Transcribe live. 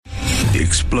The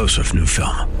explosive new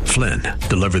film, Flynn,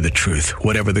 deliver the truth,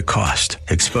 whatever the cost,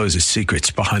 exposes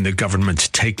secrets behind the government's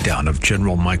takedown of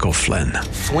General Michael Flynn.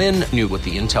 Flynn knew what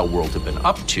the intel world had been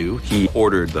up to. He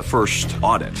ordered the first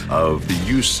audit of the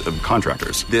use of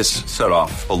contractors. This set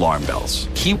off alarm bells.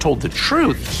 He told the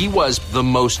truth. He was the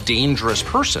most dangerous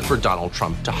person for Donald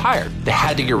Trump to hire. They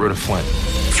had to get rid of Flynn.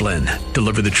 Flynn,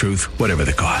 deliver the truth, whatever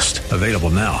the cost. Available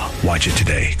now. Watch it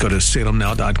today. Go to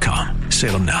salemnow.com.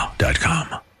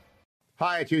 salemnow.com.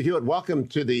 Hi, it's Hugh Hewitt. Welcome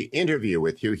to the interview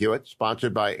with Hugh Hewitt,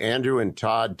 sponsored by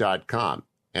andrewandtodd.com.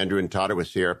 Andrew and Todd are with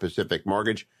Sierra Pacific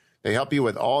Mortgage. They help you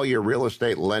with all your real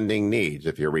estate lending needs.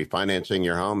 If you're refinancing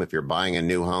your home, if you're buying a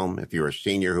new home, if you're a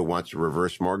senior who wants a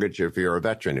reverse mortgage, if you're a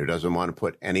veteran who doesn't want to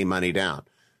put any money down.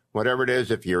 Whatever it is,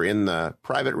 if you're in the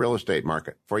private real estate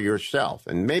market for yourself,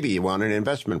 and maybe you want an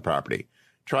investment property,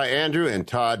 try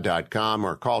andrewandtodd.com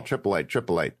or call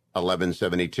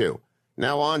 888-888-1172.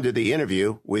 Now on to the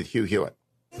interview with Hugh Hewitt.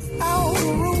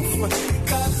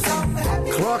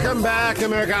 Welcome back,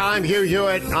 America. I'm Hugh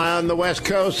Hewitt on the West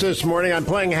Coast this morning. I'm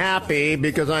playing happy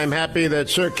because I'm happy that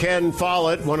Sir Ken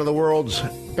Follett, one of the world's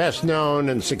best-known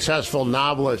and successful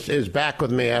novelists, is back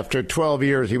with me after 12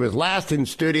 years. He was last in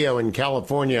studio in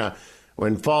California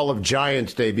when Fall of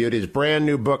Giants debuted. His brand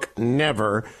new book,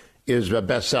 Never, is a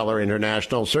bestseller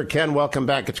international. Sir Ken, welcome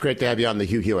back. It's great to have you on the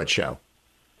Hugh Hewitt Show.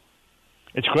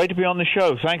 It's great to be on the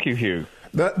show. Thank you, Hugh.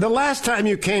 The last time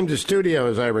you came to studio,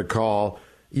 as I recall,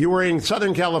 you were in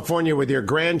Southern California with your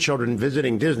grandchildren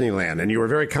visiting Disneyland, and you were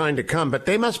very kind to come, but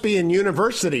they must be in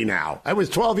university now. That was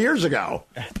 12 years ago.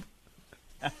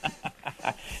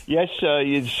 Yes,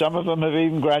 some of them have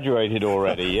even graduated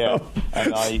already, yeah.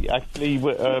 And I actually,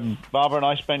 Barbara and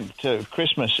I spent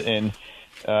Christmas in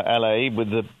L.A. with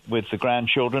the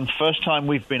grandchildren. First time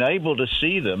we've been able to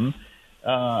see them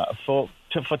for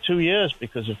 2 years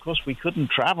because, of course, we couldn't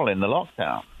travel in the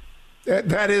lockdown.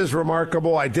 That is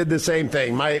remarkable. I did the same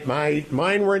thing. Mine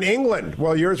were in England.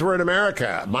 Well, yours were in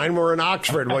America. Mine were in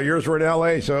Oxford. Well, yours were in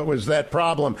L.A., so it was that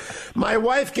problem. My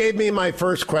wife gave me my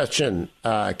first question,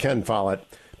 Ken Follett,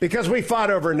 because we fought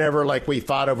over Never like we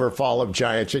fought over Fall of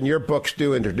Giants, and your books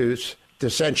do introduce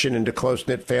dissension into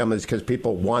close-knit families because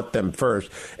people want them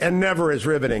first, and Never is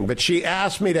riveting. But she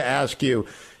asked me to ask you,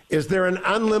 is there an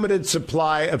unlimited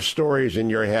supply of stories in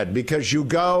your head? Because you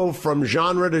go from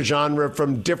genre to genre,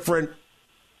 from different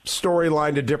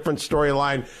storyline to different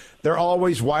storyline. They're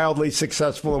always wildly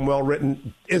successful and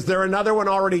well-written. Is there another one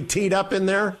already teed up in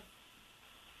there?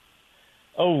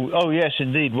 Oh, yes,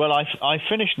 indeed. Well, I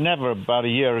finished Never about a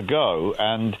year ago,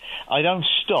 and I don't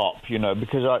stop,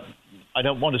 because I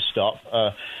don't want to stop.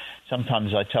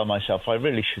 Sometimes I tell myself I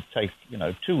really should take,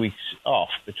 2 weeks off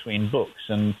between books,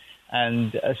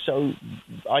 and so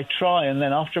I try, and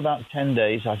then after about 10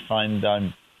 days, I find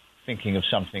I'm thinking of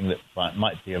something that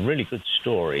might be a really good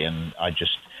story, and I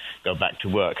just go back to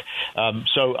work.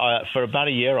 So for about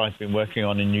a year, I've been working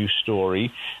on a new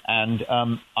story, and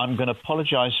I'm going to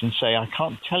apologize and say I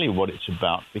can't tell you what it's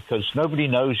about because nobody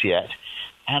knows yet.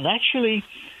 And actually,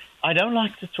 I don't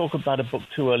like to talk about a book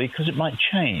too early because it might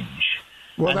change.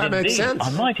 Well, that makes sense.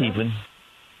 I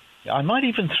might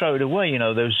even throw it away.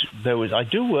 I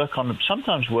do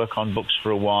sometimes work on books for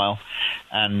a while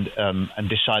and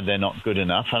decide they're not good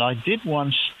enough. And I did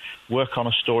once work on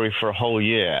a story for a whole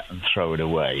year and throw it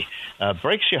away.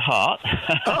 Breaks your heart.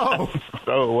 Oh.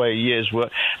 Throw away a year's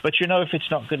work. But if it's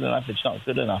not good enough, it's not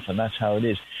good enough. And that's how it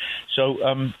is. So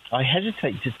I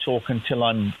hesitate to talk until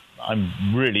I'm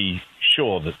really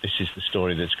sure that this is the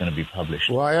story that's going to be published.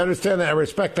 Well, I understand that. I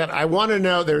respect that. I want to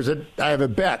know, I have a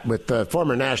bet with the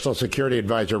former National Security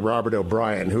Advisor Robert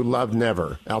O'Brien, who loved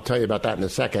Never. I'll tell you about that in a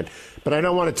second. But I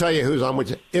don't want to tell you who's on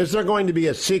which. Is there going to be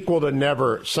a sequel to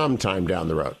Never sometime down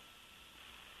the road?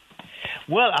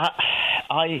 Well,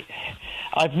 I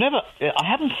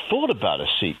haven't thought about a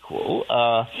sequel,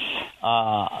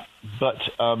 but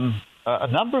a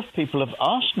number of people have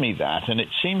asked me that, and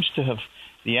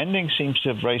the ending seems to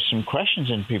have raised some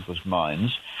questions in people's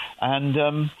minds, and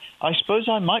I suppose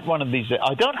I might one of these days.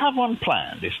 I don't have one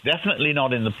planned. It's definitely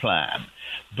not in the plan,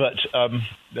 but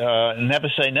never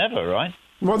say never, right?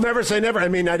 Well, never say never. I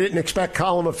mean, I didn't expect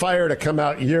Column of Fire to come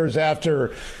out years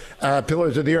after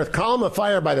Pillars of the Earth. Column of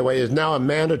Fire, by the way, is now a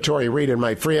mandatory read in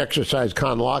my free exercise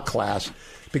con law class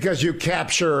because you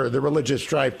capture the religious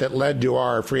strife that led to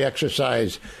our free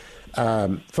exercise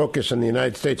focus in the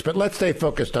United States. But let's stay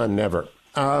focused on Never.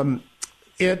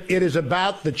 It is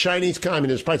about the Chinese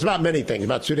Communist Party. It's about many things. It's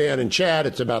about Sudan and Chad.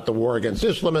 It's about the war against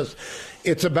Islamists.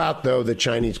 It's about, though, the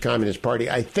Chinese Communist Party.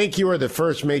 I think you are the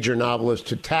first major novelist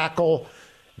to tackle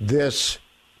this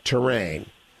terrain.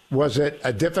 Was it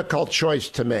a difficult choice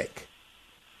to make?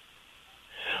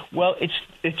 Well,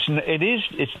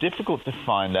 it's difficult to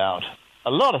find out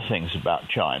a lot of things about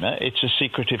China. It's a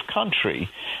secretive country,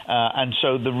 and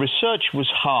so the research was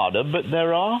harder. But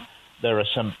there are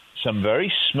some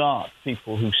very smart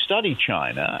people who study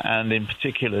China, and in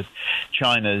particular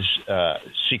China's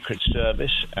secret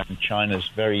service and China's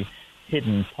very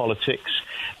hidden politics.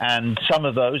 And some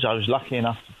of those, I was lucky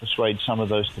enough to persuade some of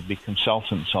those to be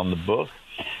consultants on the book.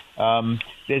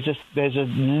 There's a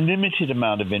limited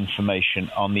amount of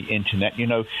information on the internet.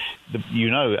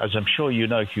 As I'm sure you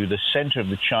know, Hugh, the center of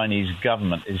the Chinese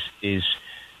government is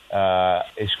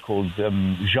called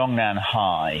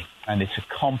Zhongnanhai, and it's a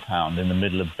compound in the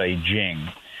middle of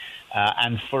Beijing.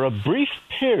 And for a brief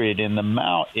period in the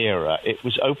Mao era, it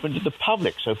was open to the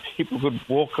public, so people could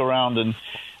walk around and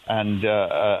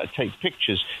take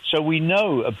pictures. So we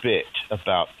know a bit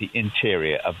about the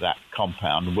interior of that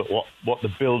compound, what the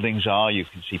buildings are. You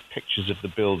can see pictures of the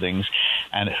buildings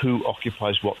and who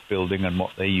occupies what building and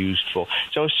what they're used for.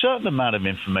 So a certain amount of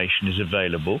information is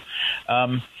available.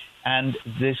 And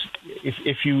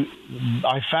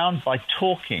I found by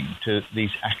talking to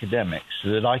these academics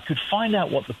that I could find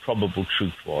out what the probable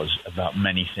truth was about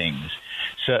many things.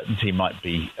 Certainty might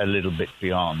be a little bit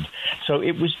beyond. So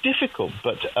it was difficult,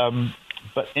 but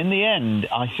in the end,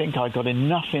 I think I got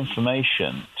enough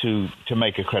information to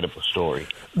make a credible story.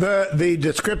 The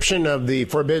description of the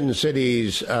Forbidden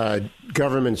Cities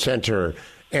government center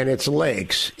and its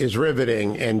lakes is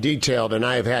riveting and detailed, and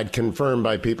I have had confirmed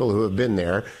by people who have been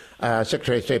there.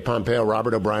 Secretary of State Pompeo,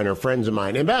 Robert O'Brien are friends of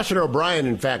mine. Ambassador O'Brien,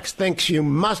 in fact, thinks you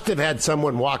must have had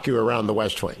someone walk you around the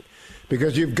West Wing,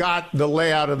 because you've got the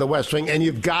layout of the West Wing and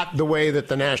you've got the way that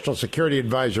the National Security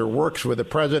Advisor works with the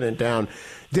president down.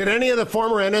 Did any of the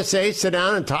former NSA sit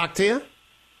down and talk to you?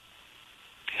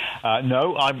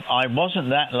 No, I wasn't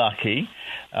that lucky.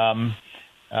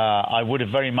 I would have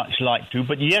very much liked to.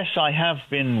 But yes, I have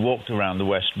been walked around the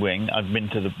West Wing. I've been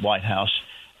to the White House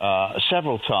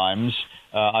several times.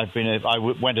 I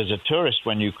went as a tourist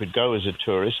when you could go as a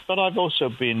tourist, but I've also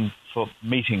been for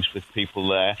meetings with people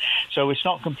there, so it's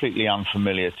not completely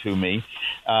unfamiliar to me.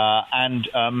 For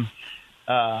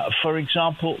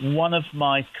example, one of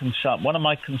my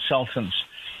consultants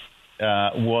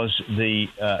was the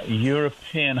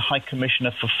European High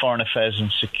Commissioner for Foreign Affairs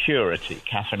and Security,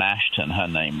 Catherine Ashton, her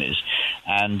name is,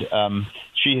 and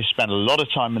she has spent a lot of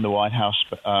time in the White House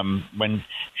when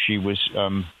she was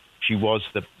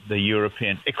the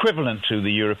European equivalent to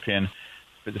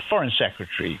the Foreign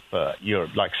Secretary for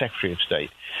Europe, like Secretary of State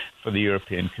for the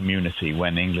European Community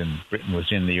when Britain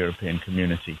was in the European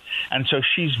Community. And so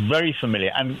she's very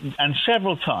familiar. And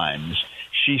several times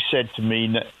she said to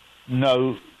me,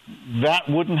 no, that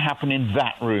wouldn't happen in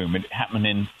that room. It happened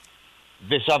in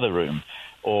this other room.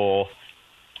 Or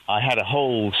I had a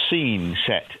whole scene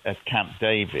set at Camp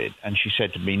David, and she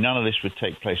said to me, none of this would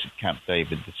take place at Camp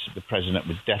David. The president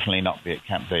would definitely not be at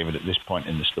Camp David at this point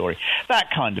in the story.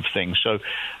 That kind of thing. So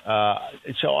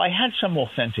I had some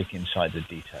authentic insider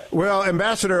detail. Well,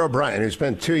 Ambassador O'Brien, who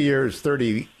spent 2 years,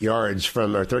 30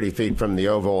 feet from the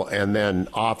Oval, and then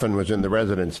often was in the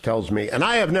residence, tells me, and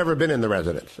I have never been in the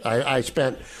residence. I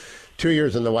spent 2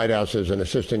 years in the White House as an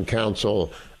assistant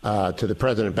counsel to the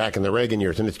president back in the Reagan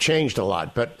years, and it's changed a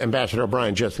lot. But Ambassador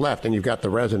O'Brien just left, and you've got the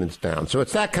residence down. So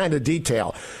it's that kind of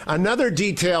detail. Another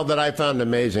detail that I found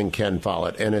amazing, Ken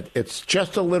Follett, and it's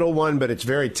just a little one, but it's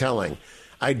very telling.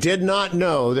 I did not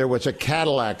know there was a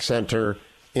Cadillac Center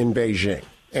in Beijing.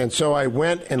 And so I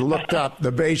went and looked up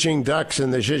the Beijing Ducks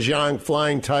and the Zhejiang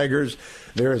Flying Tigers.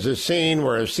 There is a scene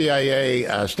where a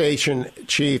CIA station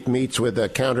chief meets with a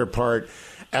counterpart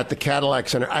at the Cadillac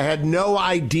Center. I had no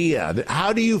idea.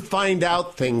 How do you find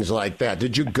out things like that?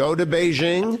 Did you go to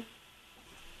Beijing?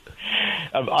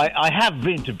 I have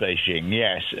been to Beijing,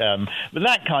 yes. But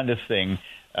that kind of thing,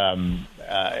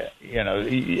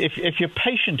 if you're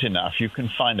patient enough, you can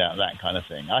find out that kind of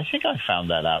thing. I think I found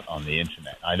that out on the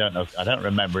internet. I don't know. I don't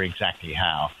remember exactly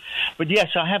how. But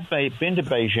yes, I have been to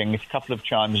Beijing a couple of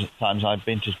times. I've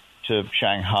been to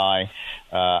Shanghai,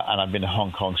 and I've been to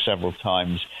Hong Kong several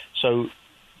times. So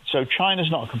China's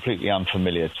not completely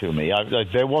unfamiliar to me.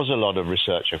 There was a lot of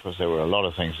research, of course. There were a lot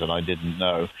of things that I didn't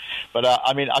know, but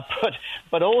I put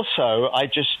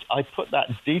that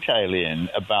detail in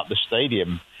about the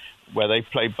stadium where they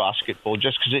play basketball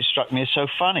just because it struck me as so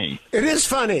funny. It is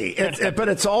funny, but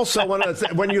it's also one of the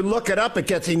when you look it up, it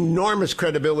gets enormous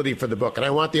credibility for the book. And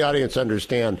I want the audience to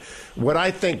understand what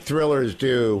I think thrillers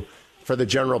do for the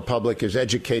general public is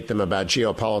educate them about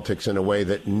geopolitics in a way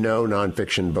that no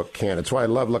nonfiction book can. It's why I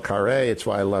love Le Carré. It's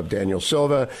why I love Daniel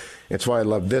Silva. It's why I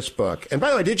love this book. And by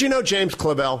the way, did you know James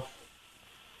Clavell?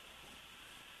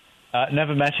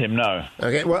 Never met him, no.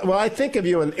 Okay, well, I think of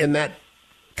you in that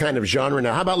kind of genre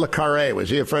now. How about Le Carré? Was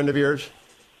he a friend of yours?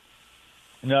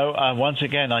 No, once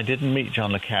again, I didn't meet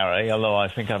John le Carré, although I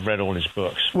think I've read all his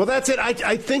books. Well, that's it.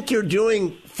 I think you're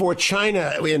doing for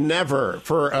China in Never,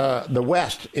 for the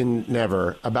West in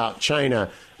Never, about China,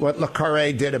 what Le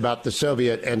Carré did about the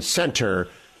Soviet and Center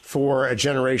for a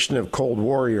generation of Cold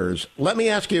Warriors. Let me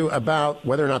ask you about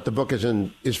whether or not the book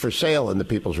is for sale in the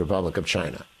People's Republic of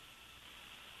China.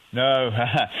 No,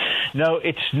 no,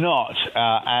 it's not.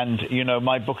 And,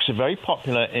 my books are very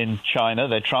popular in China.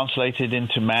 They're translated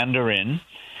into Mandarin.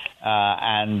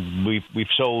 And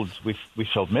we've sold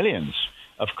millions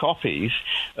of copies.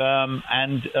 My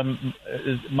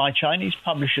Chinese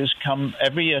publishers come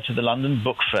every year to the London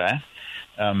Book Fair.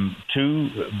 Two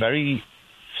very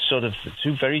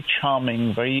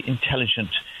charming, very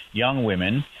intelligent young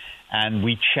women, and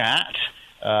we chat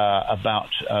about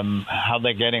how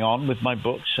they're getting on with my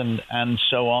books and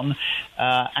so on.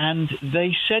 And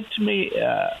they said to me,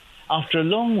 after a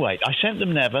long wait, I sent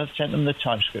them the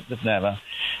typescript of Never,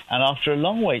 and after a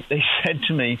long wait, they said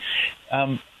to me,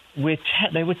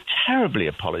 they were terribly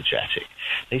apologetic.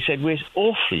 They said, we're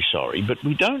awfully sorry, but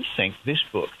we don't think this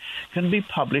book can be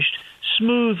published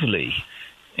smoothly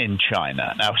in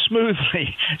China. Now,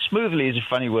 smoothly is a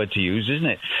funny word to use, isn't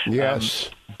it? Yes.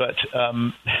 But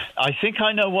I think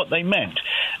I know what they meant.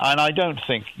 And I don't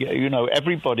think,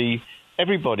 everybody,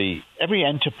 every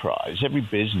enterprise, every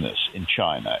business in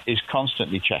China is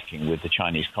constantly checking with the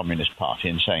Chinese Communist Party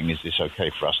and saying, is this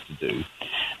okay for us to do?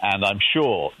 And I'm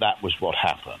sure that was what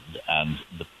happened. And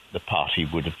the party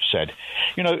would have said,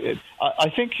 I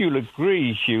think you'll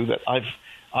agree, Hugh, that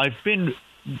I've been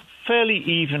fairly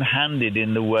even-handed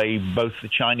in the way both the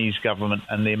Chinese government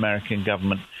and the American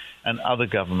government and other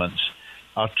governments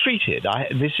are treated.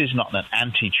 This is not an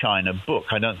anti-China book.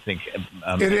 I don't think...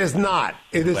 it is not.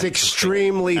 It is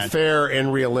extremely fair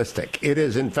and realistic. It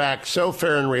is, in fact, so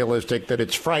fair and realistic that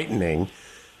it's frightening,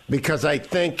 because I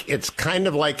think it's kind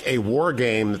of like a war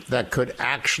game that could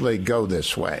actually go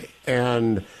this way.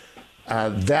 And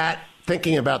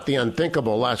thinking about the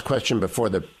unthinkable, last question before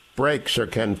the break, Sir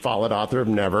Ken Follett, author of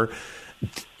Never.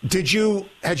 Had you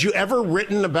ever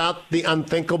written about the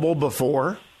unthinkable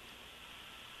before?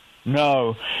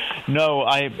 No,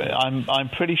 I'm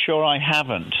pretty sure I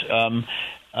haven't.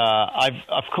 I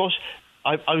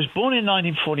was born in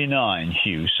 1949,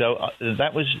 Hugh. So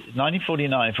that was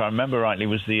 1949, if I remember rightly,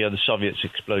 was the Soviets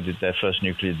exploded their first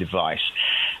nuclear device.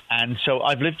 And so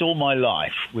I've lived all my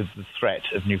life with the threat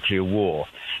of nuclear war.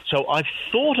 So I've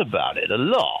thought about it a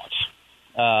lot.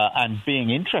 And being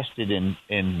interested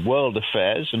in world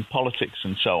affairs and politics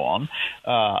and so on,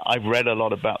 I've read a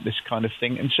lot about this kind of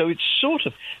thing. And so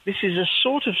this is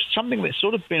something that's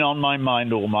sort of been on my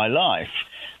mind all my life.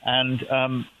 And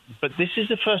but this is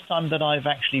the first time that I've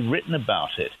actually written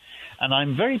about it. And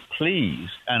I'm very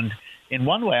pleased. And in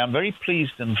one way, I'm very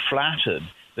pleased and flattered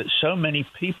that so many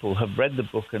people have read the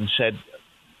book and said,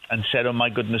 oh my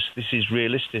goodness, this is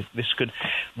realistic. This could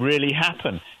really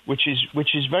happen, which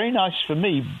is very nice for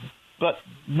me, but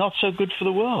not so good for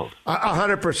the world.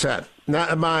 100%.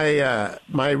 Now,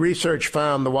 my research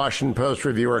found the Washington Post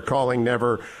reviewer calling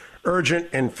Never urgent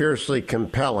and fiercely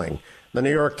compelling. The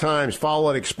New York Times,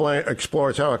 Follett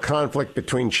explores how a conflict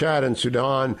between Chad and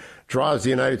Sudan draws the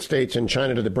United States and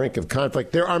China to the brink of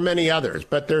conflict. There are many others,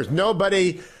 but there's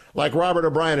nobody like Robert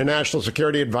O'Brien, a national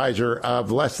security advisor of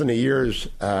less than a year's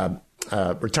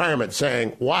retirement,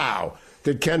 saying, wow,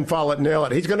 did Ken Follett nail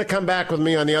it? He's going to come back with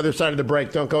me on the other side of the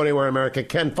break. Don't go anywhere, America.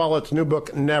 Ken Follett's new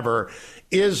book, Never,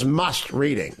 is must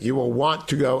reading. You will want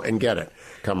to go and get it.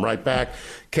 Come right back.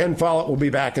 Ken Follett will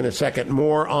be back in a second.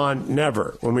 More on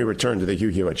Never when we return to the Hugh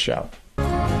Hewitt Show.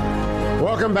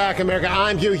 Welcome back, America.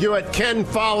 I'm Hugh Hewitt. Ken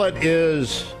Follett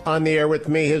is on the air with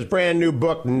me. His brand new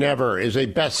book, Never, is a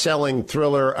best-selling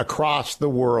thriller across the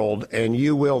world, and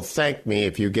you will thank me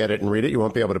if you get it and read it. You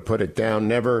won't be able to put it down.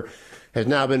 Never has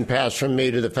now been passed from me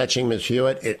to the fetching Miss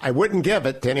Hewitt. I wouldn't give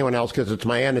it to anyone else because it's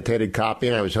my annotated copy,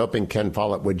 and I was hoping Ken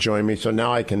Follett would join me, so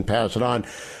now I can pass it on.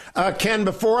 Ken,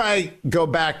 before I go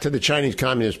back to the Chinese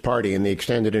Communist Party in the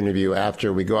extended interview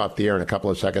after we go off the air in a couple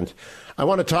of seconds, I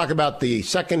want to talk about the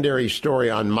secondary story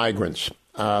on migrants,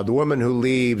 the woman who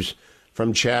leaves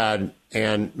from Chad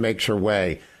and makes her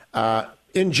way.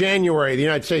 In January, the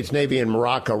United States Navy in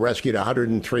Morocco rescued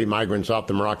 103 migrants off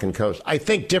the Moroccan coast. I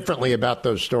think differently about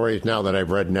those stories now that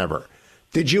I've read Never.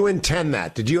 Did you intend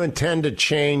that? Did you intend to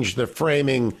change the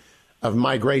framing of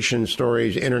migration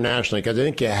stories internationally? Because I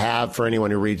think you have for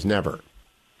anyone who reads Never.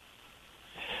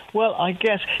 Well, I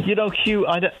guess, Hugh,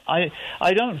 I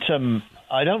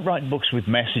don't write books with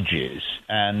messages,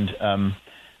 and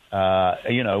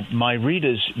my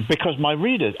readers, because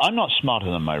I'm not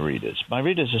smarter than my readers. My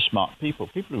readers are smart people.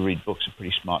 People who read books are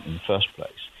pretty smart in the first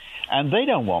place. And they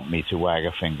don't want me to wag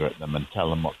a finger at them and tell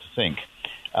them what to think.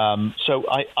 So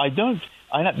I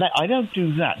don't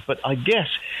do that. But I guess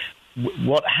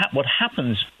what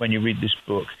happens when you read this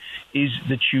book is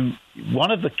that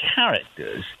one of the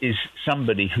characters is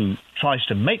somebody who tries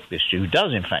to who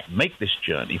does in fact make this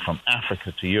journey from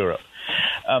Africa to Europe.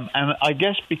 And I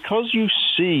guess because you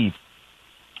see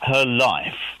her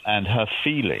life and her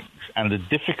feelings and the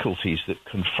difficulties that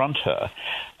confront her,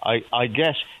 I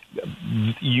guess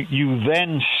you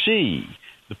then see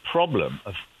the problem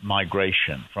of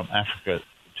migration from Africa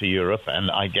to Europe, and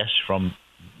I guess from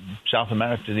South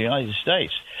America to the United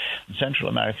States and Central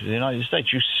America to the United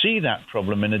States. You see that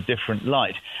problem in a different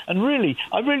light. And really,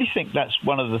 I really think that's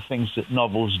one of the things that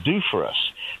novels do for us.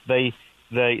 The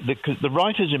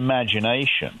writer's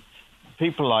imagination,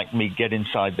 people like me get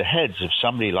inside the heads of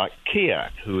somebody like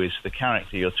Kia, who is the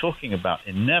character you're talking about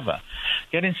in Never,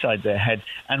 get inside their head.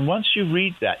 And once you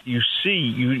read that,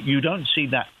 you don't see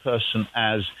that person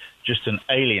as just an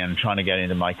alien trying to get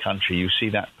into my country. You see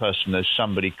that person as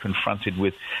somebody confronted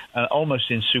with an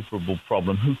almost insuperable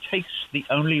problem who takes the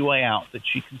only way out that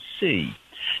she can see.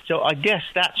 So I guess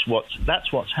that's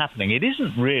what's happening. It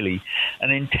isn't really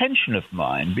an intention of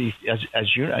mine.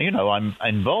 As you know, I'm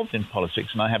involved in politics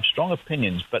and I have strong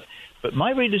opinions, but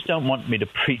my readers don't want me to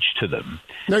preach to them.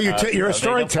 No, you're a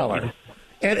storyteller.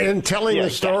 And in telling the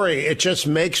story, it just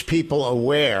makes people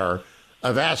aware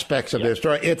of aspects of their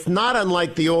story. It's not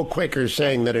unlike the old Quakers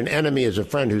saying that an enemy is a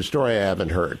friend whose story I haven't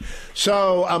heard.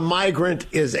 So A Migrant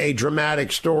is a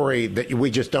dramatic story that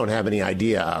we just don't have any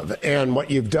idea of. And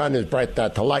what you've done is brought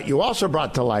that to light. You also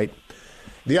brought to light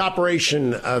the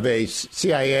operation of a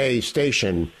CIA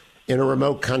station in a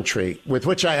remote country, with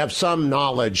which I have some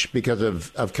knowledge because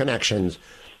of connections,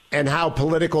 and how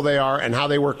political they are and how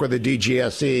they work with the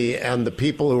DGSE and the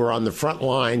people who are on the front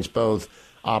lines, both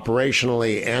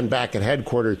operationally and back at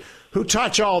headquarters, who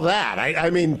touch all that.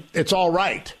 I mean, it's all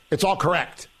right. It's all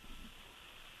correct.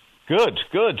 Good.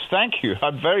 Thank you.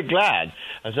 I'm very glad,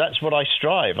 as that's what I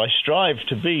strive. I strive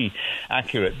to be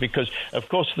accurate because, of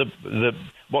course,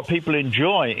 what people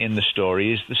enjoy in the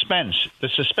story is the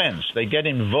suspense. They get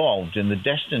involved in the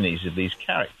destinies of these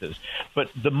characters.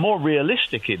 But the more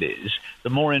realistic it is,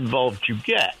 the more involved you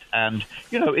get. And,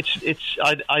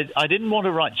 I didn't want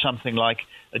to write something like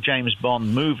a James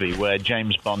Bond movie where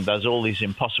James Bond does all these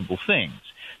impossible things.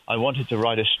 I wanted to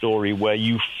write a story where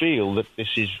you feel that this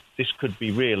could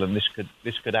be real and this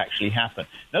could actually happen.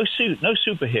 No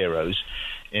superheroes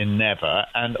in Never,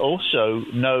 and also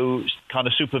no kind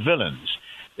of supervillains.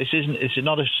 It's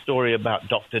not a story about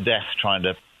Dr. Death trying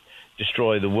to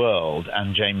destroy the world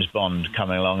and James Bond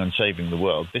coming along and saving the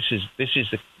world. This is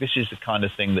the kind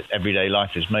of thing that everyday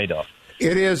life is made of.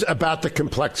 It is about the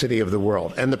complexity of the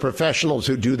world and the professionals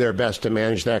who do their best to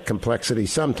manage that complexity,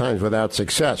 sometimes without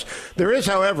success. There is,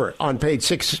 however, on page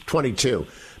 622,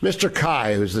 Mr.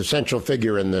 Kai, who's the central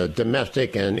figure in the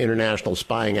domestic and international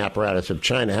spying apparatus of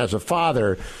China, has a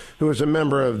father who is a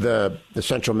member of the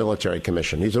Central Military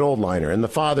Commission. He's an old liner. And the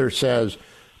father says,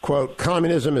 quote,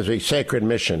 "Communism is a sacred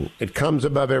mission. It comes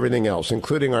above everything else,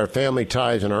 including our family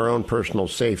ties and our own personal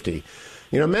safety."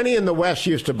 Many in the West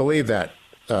used to believe that,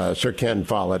 Sir Ken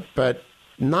Follett, but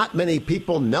not many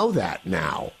people know that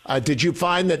now. Did you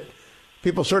find that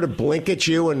people sort of blink at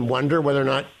you and wonder whether or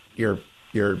not you're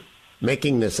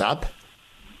making this up?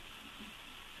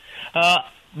 Well,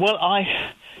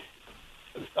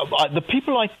 the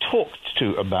people I talked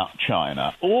to about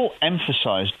China all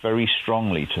emphasized very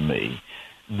strongly to me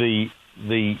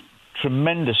the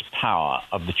tremendous power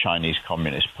of the Chinese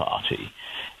Communist Party,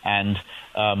 and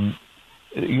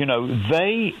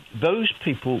those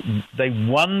people, they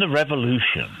won the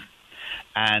revolution,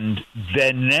 and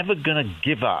they're never going to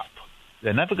give up.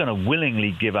 They're never going to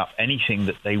willingly give up anything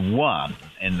that they won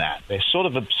in that. They're sort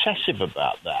of obsessive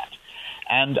about that.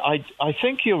 And I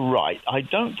think you're right. I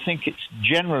don't think it's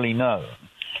generally known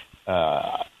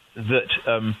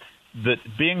that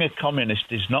being a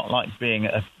communist is not like being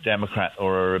a Democrat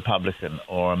or a Republican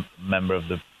or a member of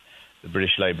the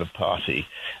British Labour Party.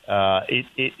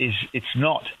 It's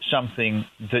not something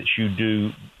that you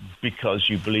do because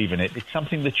you believe in it. It's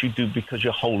something that you do because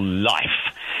your whole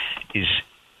life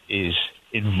is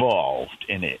involved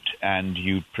in it, and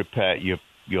you prepare.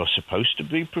 You're supposed to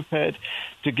be prepared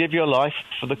to give your life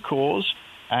for the cause,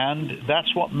 and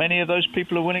that's what many of those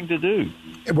people are willing to do.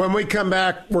 When we come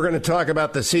back, we're going to talk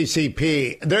about the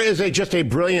CCP. There is just a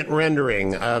brilliant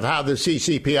rendering of how the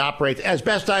CCP operates, as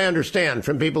best I understand,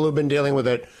 from people who've been dealing with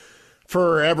it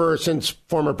forever since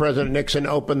former President Nixon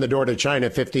opened the door to China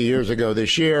 50 years ago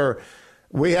this year.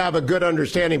 We have a good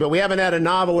understanding, but we haven't had a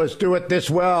novelist do it this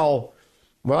well.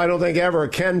 Well, I don't think ever.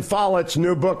 Ken Follett's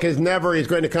new book is Never. He's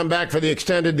going to come back for the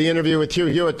interview with Hugh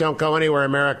Hewitt. Don't go anywhere,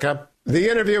 America. The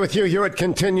interview with Hugh Hewitt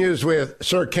continues with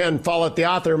Sir Ken Follett, the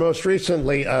author most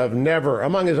recently of Never.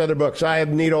 Among his other books, I Have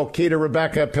Needle, Key to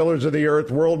Rebecca, Pillars of the Earth,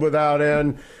 World Without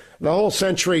End, the whole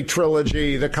Century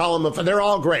trilogy, the Column of... They're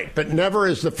all great, but Never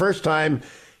is the first time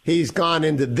he's gone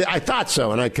into... I thought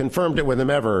so, and I confirmed it with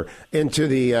him ever, into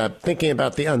the thinking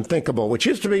about the unthinkable, which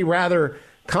used to be rather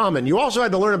common. You also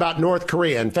had to learn about North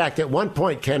Korea. In fact, at one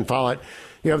point, Ken Follett,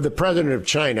 you have the president of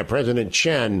China, President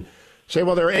Chen, say,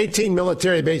 well, there are 18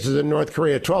 military bases in North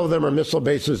Korea. 12 of them are missile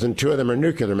bases and 2 of them are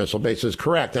nuclear missile bases.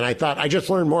 Correct. And I thought, I just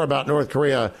learned more about North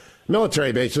Korea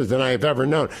military bases than I have ever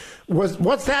known.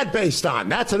 What's that based on?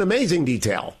 That's an amazing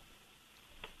detail.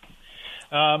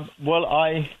 Well,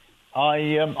 I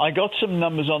got some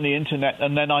numbers on the internet,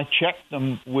 and then I checked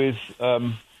them with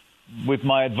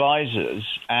my advisors,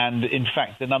 and in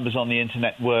fact, the numbers on the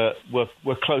internet were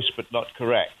close but not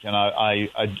correct. And I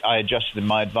adjusted them.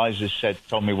 My advisors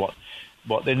told me what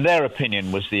in their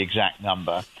opinion was the exact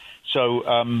number. So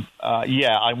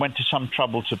I went to some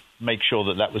trouble to make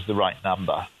sure that was the right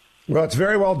number. Well, it's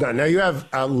very well done. Now, you have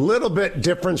a little bit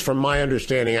difference from my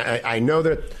understanding. I know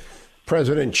that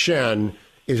President Chen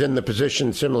is in the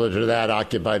position similar to that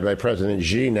occupied by President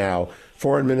Xi now.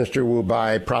 Foreign Minister Wu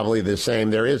Bai, probably the same.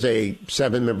 There is a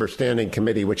 7-member standing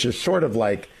committee, which is sort of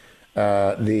like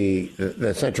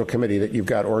the central committee that you've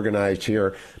got organized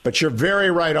here. But you're very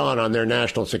right on their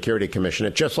National Security Commission.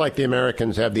 It's just like the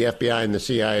Americans have the FBI and the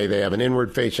CIA. They have an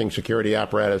inward-facing security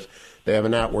apparatus. They have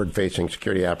an outward-facing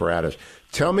security apparatus.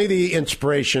 Tell me the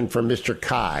inspiration from Mr.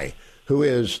 Kai, who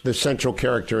is the central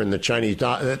character in the Chinese...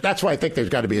 That's why I think there's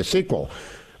got to be a sequel.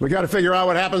 We got to figure out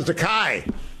what happens to Kai.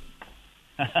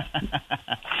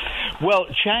 Well,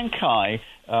 Chiang Kai,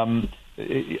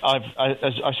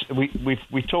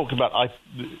 we talked about.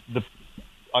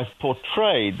 I've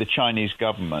portrayed the Chinese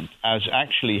government as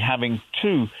actually having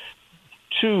two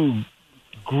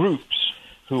groups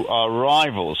who are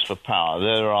rivals for power.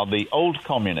 There are the old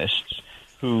communists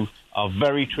who are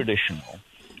very traditional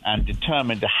and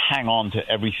determined to hang on to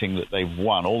everything that they've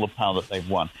won, all the power that they've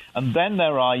won. And then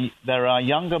there are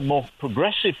younger, more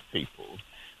progressive people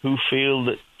who feel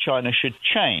that China should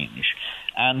change.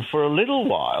 And for a little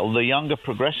while, the younger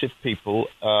progressive people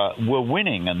were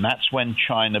winning, and that's when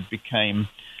China became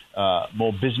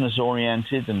more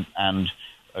business-oriented, and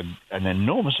an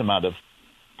enormous amount of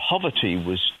poverty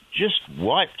was just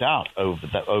wiped out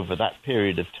over that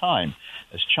period of time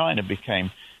as China became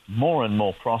more and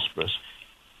more prosperous.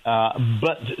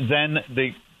 But then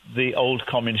the old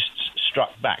communists struck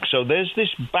back. So there's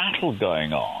this battle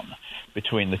going on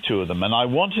between the two of them, and I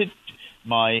wanted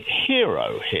my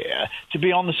hero here to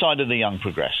be on the side of the young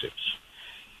progressives.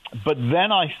 But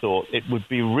then I thought it would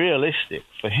be realistic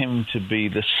for him to be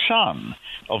the son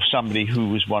of somebody who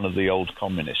was one of the old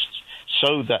communists,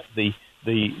 so that the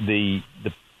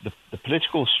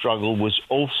political struggle was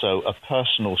also a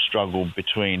personal struggle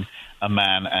between a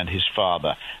man and his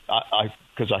father.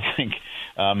 Because I think,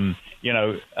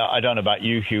 I don't know about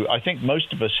you, Hugh, I think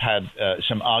most of us had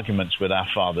some arguments with our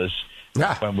fathers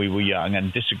when we were young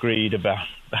and disagreed about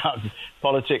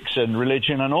politics and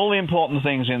religion and all the important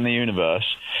things in the universe.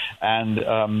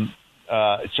 And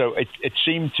so it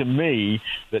seemed to me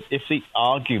that if the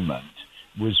argument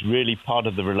was really part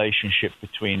of the relationship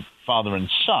between father and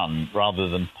son rather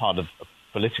than part of a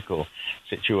political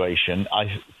situation,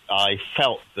 I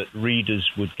felt that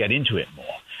readers would get into it more.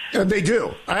 And they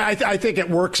do. I think it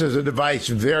works as a device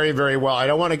very, very well. I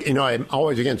don't want to, I'm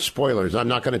always against spoilers. I'm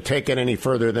not going to take it any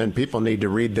further than people need to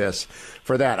read this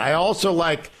for that. I also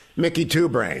like Mickey Two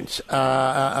Brains,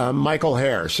 Michael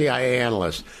Hare, CIA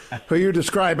analyst, who you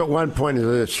describe at one point as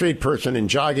a street person in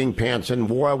jogging pants and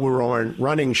well-worn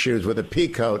running shoes with a pea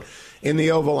coat in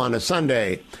the Oval on a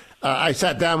Sunday. I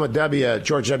sat down with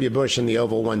George W. Bush in the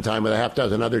Oval one time with a half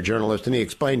dozen other journalists, and he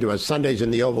explained to us Sundays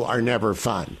in the Oval are never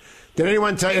fun. Did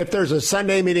anyone tell you if there's a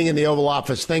Sunday meeting in the Oval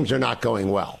Office, things are not going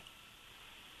well?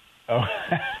 Oh,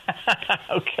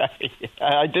 okay.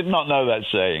 I did not know that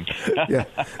saying. Yeah,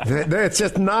 it's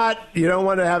just not, you don't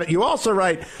want to have it. You also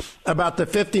write about the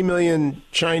 50 million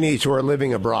Chinese who are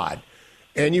living abroad,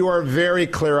 and you are very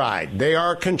clear-eyed. They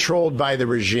are controlled by the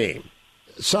regime,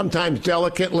 sometimes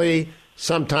delicately,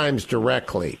 sometimes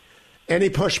directly. Any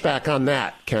pushback on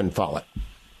that, Ken Follett?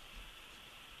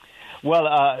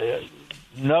 Well,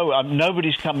 no,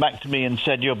 nobody's come back to me and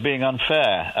said you're being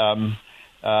unfair.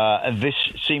 This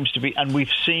seems to be, and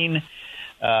we've seen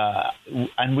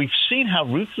And we've seen how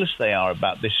ruthless they are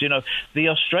about this. You know, the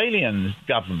Australian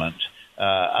government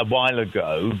a while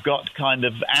ago got kind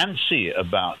of antsy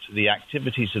about the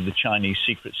activities of the Chinese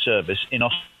Secret Service in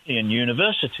Australian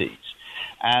universities.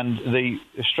 And the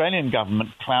Australian government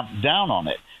clamped down on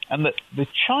it. And the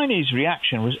Chinese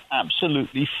reaction was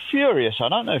absolutely furious. I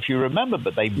don't know if you remember,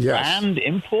 but they banned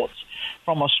imports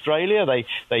from Australia.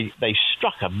 They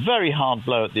struck a very hard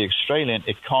blow at the Australian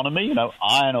economy. You know,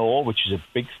 iron ore, which is a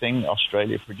big thing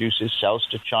Australia produces, sells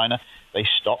to China. They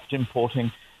stopped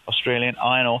importing Australian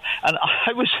iron ore. And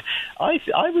I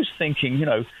was thinking, you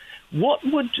know, what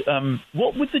would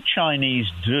the Chinese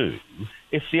do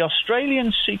if the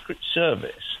Australian Secret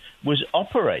Service was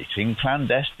operating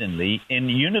clandestinely in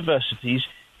universities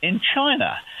in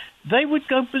China? They would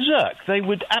go berserk. They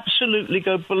would absolutely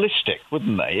go ballistic,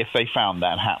 wouldn't they, if they found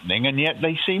that happening? And yet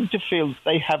they seem to feel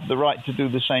they have the right to do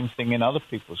the same thing in other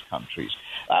people's countries.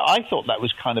 I thought that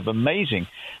was kind of amazing.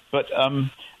 But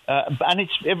and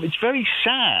it's very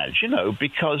sad, you know,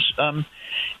 because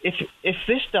if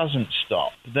this doesn't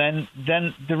stop, then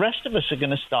the rest of us are going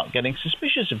to start getting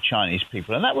suspicious of Chinese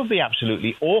people, and that would be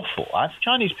absolutely awful. I have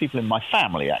Chinese people in my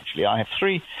family, actually. I have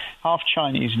 3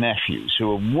 half-Chinese nephews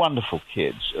who are wonderful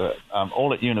kids,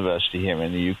 all at university here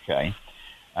in the UK,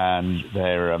 and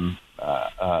they're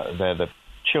the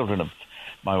children of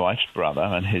my wife's brother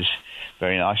and his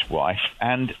very nice wife.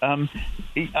 And I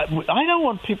don't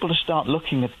want people to start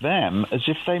looking at them as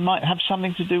if they might have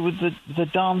something to do with the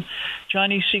darn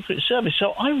Chinese Secret Service.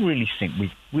 So I really think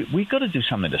we've got to do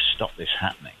something to stop this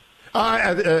happening.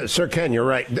 Sir Ken, you're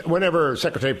right. Whenever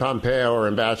Secretary Pompeo or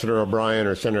Ambassador O'Brien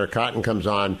or Senator Cotton comes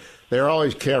on, they're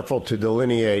always careful to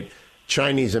delineate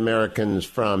Chinese Americans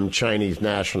from Chinese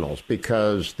nationals,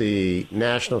 because the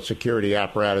national security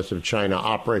apparatus of China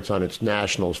operates on its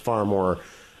nationals far more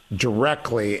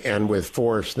directly and with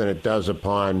force than it does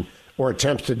upon, or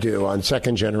attempts to do, on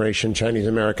second-generation Chinese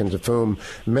Americans, of whom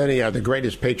many are the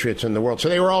greatest patriots in the world. So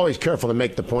they were always careful to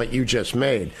make the point you just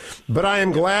made. But I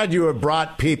am glad you have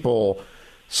brought people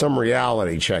some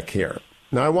reality check here.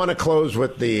 Now, I want to close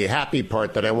with the happy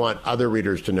part that I want other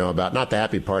readers to know about, not the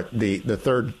happy part, the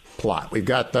third plot. We've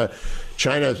got the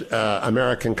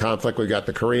China-American conflict. We've got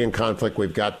the Korean conflict.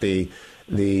 We've got the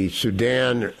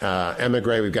Sudan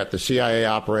emigre. We've got the CIA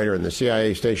operator and the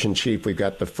CIA station chief. We've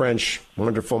got the French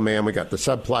wonderful man. We got the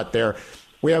subplot there.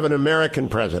 We have an American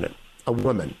president, a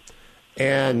woman.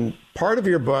 And part of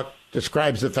your book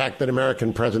describes the fact that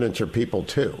American presidents are people,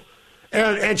 too.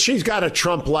 And she's got a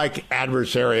Trump-like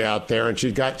adversary out there, and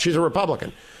she's a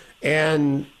Republican.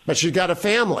 But she's got a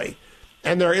family.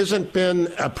 And there hasn't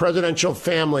been a presidential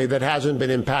family that hasn't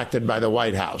been impacted by the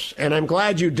White House. And I'm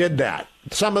glad you did that.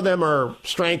 Some of them are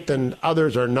strength and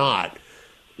others are not.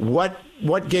 What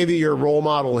gave you your role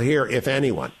model here, if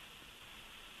anyone?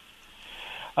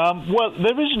 Well,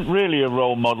 there isn't really a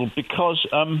role model because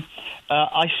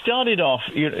I started off...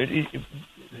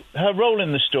 her role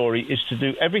in the story is to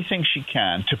do everything she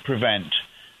can to prevent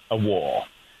a war.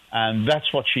 And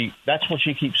that's what she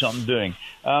keeps on doing.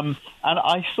 And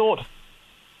I thought...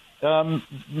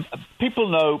 people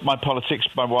know my politics.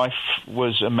 My wife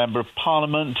was a member of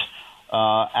Parliament,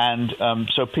 and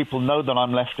so people know that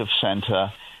I'm left of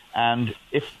centre. And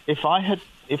if I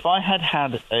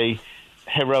had a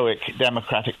heroic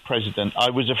democratic president, I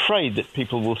was afraid that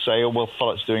people will say, "Oh, well,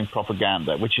 Follett's doing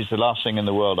propaganda," which is the last thing in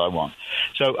the world I want.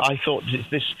 So I thought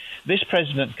this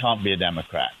president can't be a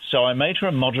Democrat. So I made her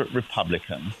a moderate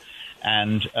Republican,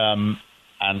 and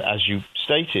as you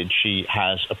stated, she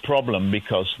has a problem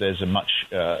because there's a much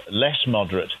less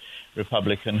moderate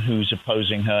Republican who's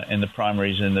opposing her in the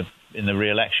primaries in the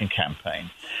re-election campaign.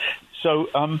 So,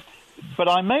 but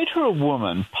I made her a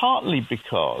woman partly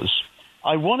because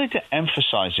I wanted to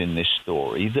emphasize in this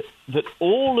story that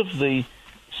all of the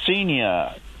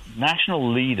senior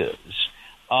national leaders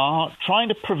are trying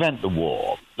to prevent the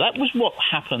war. That was what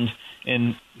happened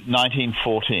in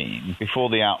 1914, before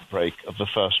the outbreak of the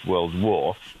First World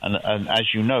War. And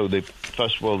as you know, the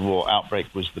First World War outbreak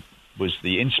was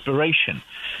the inspiration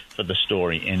for the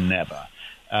story in Never.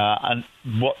 And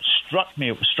what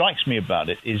strikes me about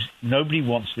it is nobody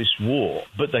wants this war,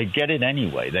 but they get it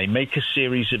anyway. They make a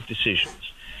series of decisions,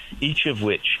 each of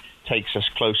which takes us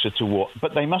closer to war.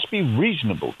 But they must be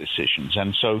reasonable decisions.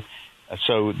 And so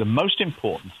the most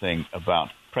important thing about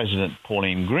President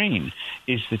Pauline Green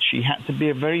is that she had to be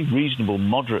a very reasonable,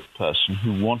 moderate person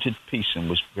who wanted peace and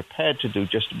was prepared to do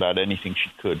just about anything she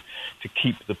could to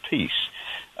keep the peace.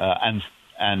 And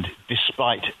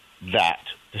despite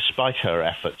her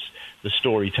efforts, the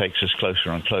story takes us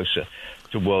closer and closer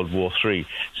to World War III.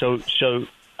 So,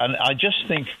 and I just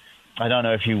think I don't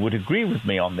know if you would agree with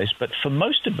me on this, but for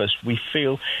most of us, we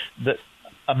feel that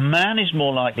a man is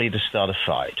more likely to start a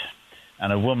fight,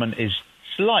 and a woman is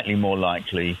slightly more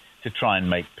likely to try and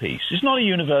make peace. It's not a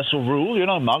universal rule. You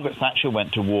know, Margaret Thatcher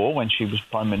went to war when she was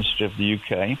Prime Minister of the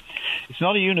UK. It's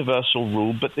not a universal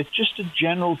rule, but it's just a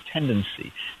general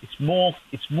tendency. It's more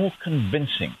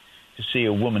convincing to see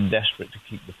a woman desperate to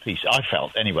keep the peace, I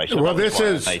felt, anyway. So well, this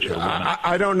is,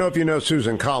 I don't know if you know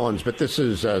Susan Collins, but this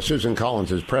is Susan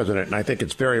Collins is president, and I think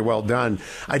it's very well done.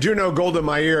 I do know Golda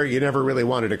Meir, you never really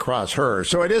wanted to cross her.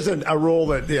 So it isn't a rule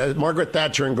that Margaret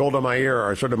Thatcher and Golda Meir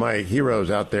are sort of my heroes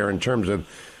out there in terms of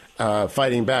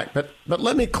fighting back. But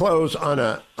let me close on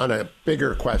a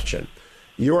bigger question.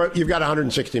 You've got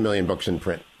 160 million books in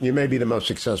print. You may be the most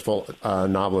successful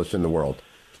novelist in the world.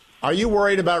 Are you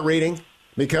worried about reading?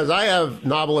 Because I have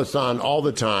novelists on all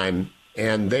the time,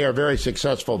 and they are very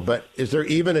successful. But is there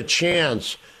even a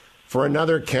chance for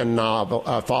another Ken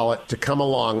Follett to come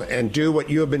along and do what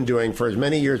you have been doing for as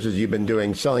many years as you've been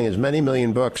doing, selling as many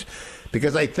million books?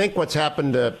 Because I think what's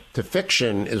happened to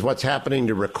fiction is what's happening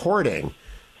to recording.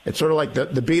 It's sort of like the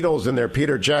Beatles and their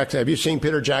Peter Jackson. Have you seen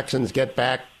Peter Jackson's Get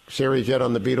Back series yet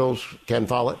on the Beatles, Ken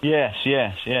Follett? Yes.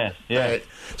 Right.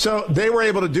 So they were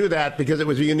able to do that because it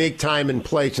was a unique time and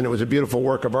place, and it was a beautiful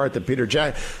work of art that Peter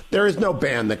Jackson. There is no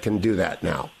band that can do that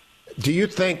now. Do you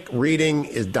think reading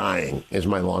is dying, is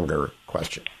my longer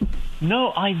question.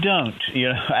 No, I don't.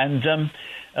 You know, and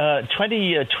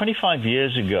 25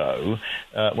 years ago,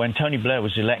 when Tony Blair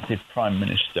was elected Prime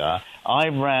Minister, I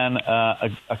ran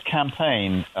a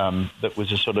campaign that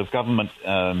was a sort of government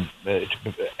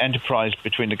enterprise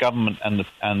between the government and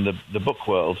the book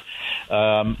world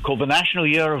called the National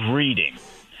Year of Reading.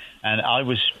 And I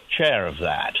was chair of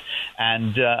that.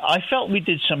 And I felt we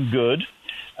did some good,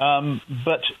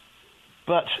 but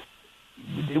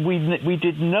we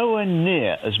did nowhere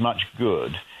near as much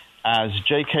good as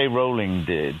J.K. Rowling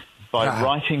did by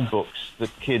writing books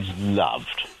that kids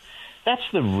loved. That's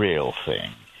the real thing.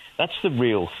 That's the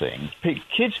real thing.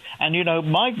 Kids, and you know,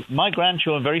 my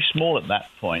grandchildren were very small at that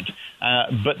point,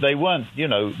 but they weren't, you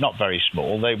know, not very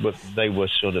small. They were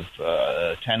sort of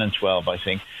 10 and 12, I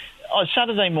think. On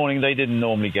Saturday morning, they didn't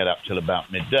normally get up till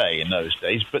about midday in those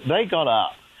days, but they got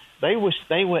up. They were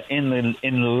in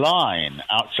line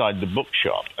outside the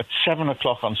bookshop at 7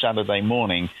 o'clock on Saturday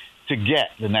morning to get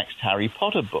the next Harry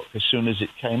Potter book as soon as it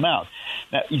came out.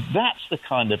 Now, that's the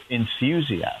kind of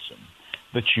enthusiasm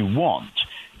that you want.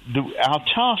 Our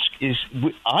task is,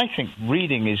 I think,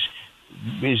 reading is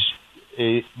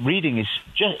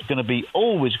just going to be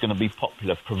always going to be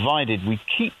popular, provided we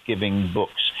keep giving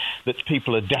books that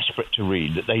people are desperate to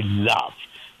read, that they love,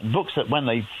 and books that when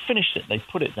they finish it, they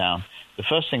put it down. The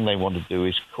first thing they want to do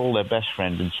is call their best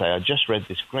friend and say, "I just read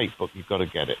this great book. You've got to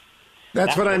get it."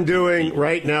 That's what I'm doing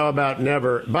right now about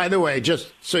Never. By the way,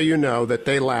 just so you know that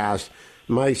they last,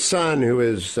 my son, who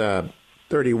is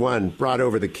 31, brought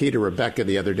over the key to Rebecca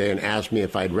the other day and asked me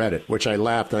if I'd read it, which I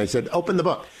laughed, and I said, "Open the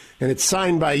book." And it's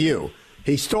signed by you.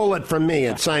 He stole it from me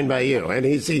and signed by you. And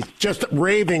he's just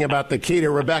raving about the key to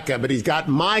Rebecca, but he's got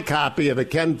my copy of a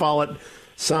Ken Follett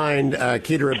signed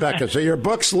key to Rebecca. So your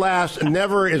books last.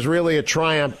 Never is really a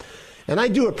triumph. And I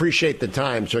do appreciate the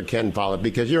time, Sir Ken Follett,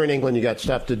 because you're in England, you got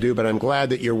stuff to do, but I'm glad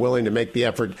that you're willing to make the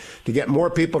effort to get more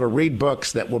people to read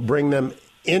books that will bring them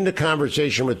into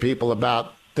conversation with people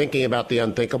about thinking about the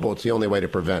unthinkable. It's the only way to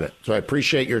prevent it. So I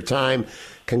appreciate your time.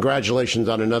 Congratulations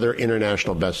on another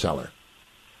international bestseller.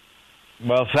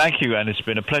 Well, thank you, and it's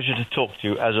been a pleasure to talk to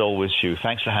you, as always, Hugh.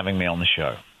 Thanks for having me on the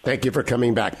show. Thank you for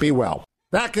coming back. Be well.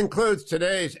 That concludes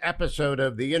today's episode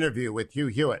of The Interview with Hugh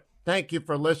Hewitt. Thank you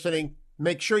for listening.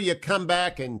 Make sure you come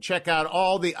back and check out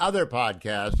all the other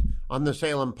podcasts on the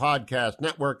Salem Podcast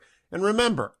Network. And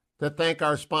remember to thank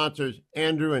our sponsors,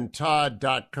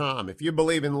 andrewandtodd.com. If you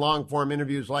believe in long-form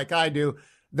interviews like I do,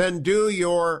 then do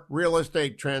your real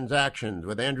estate transactions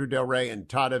with Andrew Del Rey and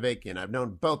Todd Avakian. I've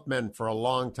known both men for a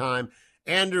long time.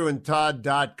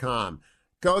 andrewandtodd.com.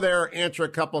 Go there, answer a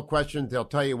couple of questions. They'll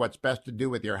tell you what's best to do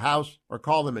with your house, or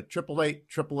call them at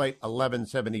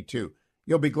 888-888-1172.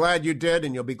 You'll be glad you did,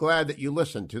 and you'll be glad that you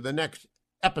listened to the next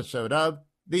episode of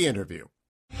The Interview.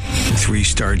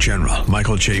 3-star General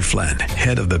Michael J. Flynn,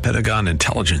 head of the Pentagon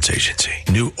Intelligence Agency,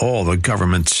 knew all the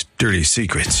government's dirty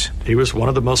secrets. He was one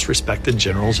of the most respected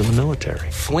generals in the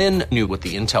military. Flynn knew what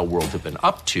the intel world had been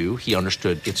up to. He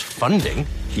understood its funding.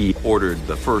 He ordered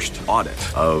the first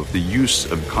audit of the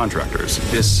use of contractors.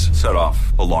 This set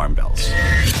off alarm bells.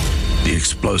 The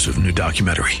explosive new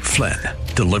documentary, Flynn,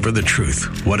 deliver the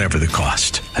truth, whatever the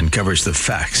cost, and covers the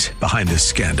facts behind this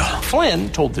scandal.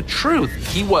 Flynn told the truth.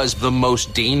 He was the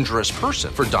most dangerous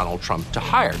person for Donald Trump to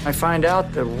hire. I find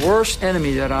out the worst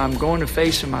enemy that I'm going to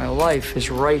face in my life is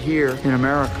right here in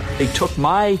America. They took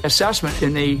my assessment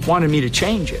and they wanted me to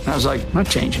change it. And I was like, I'm not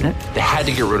changing it. They had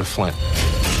to get rid of Flynn.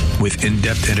 With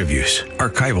in-depth interviews,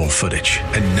 archival footage,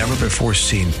 and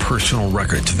never-before-seen personal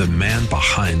records of the man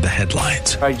behind the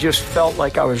headlines. I just felt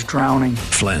like I was drowning.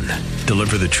 Flynn,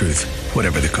 deliver the truth,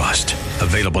 whatever the cost.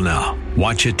 Available now.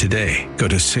 Watch it today. Go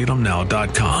to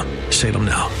salemnow.com.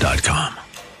 salemnow.com.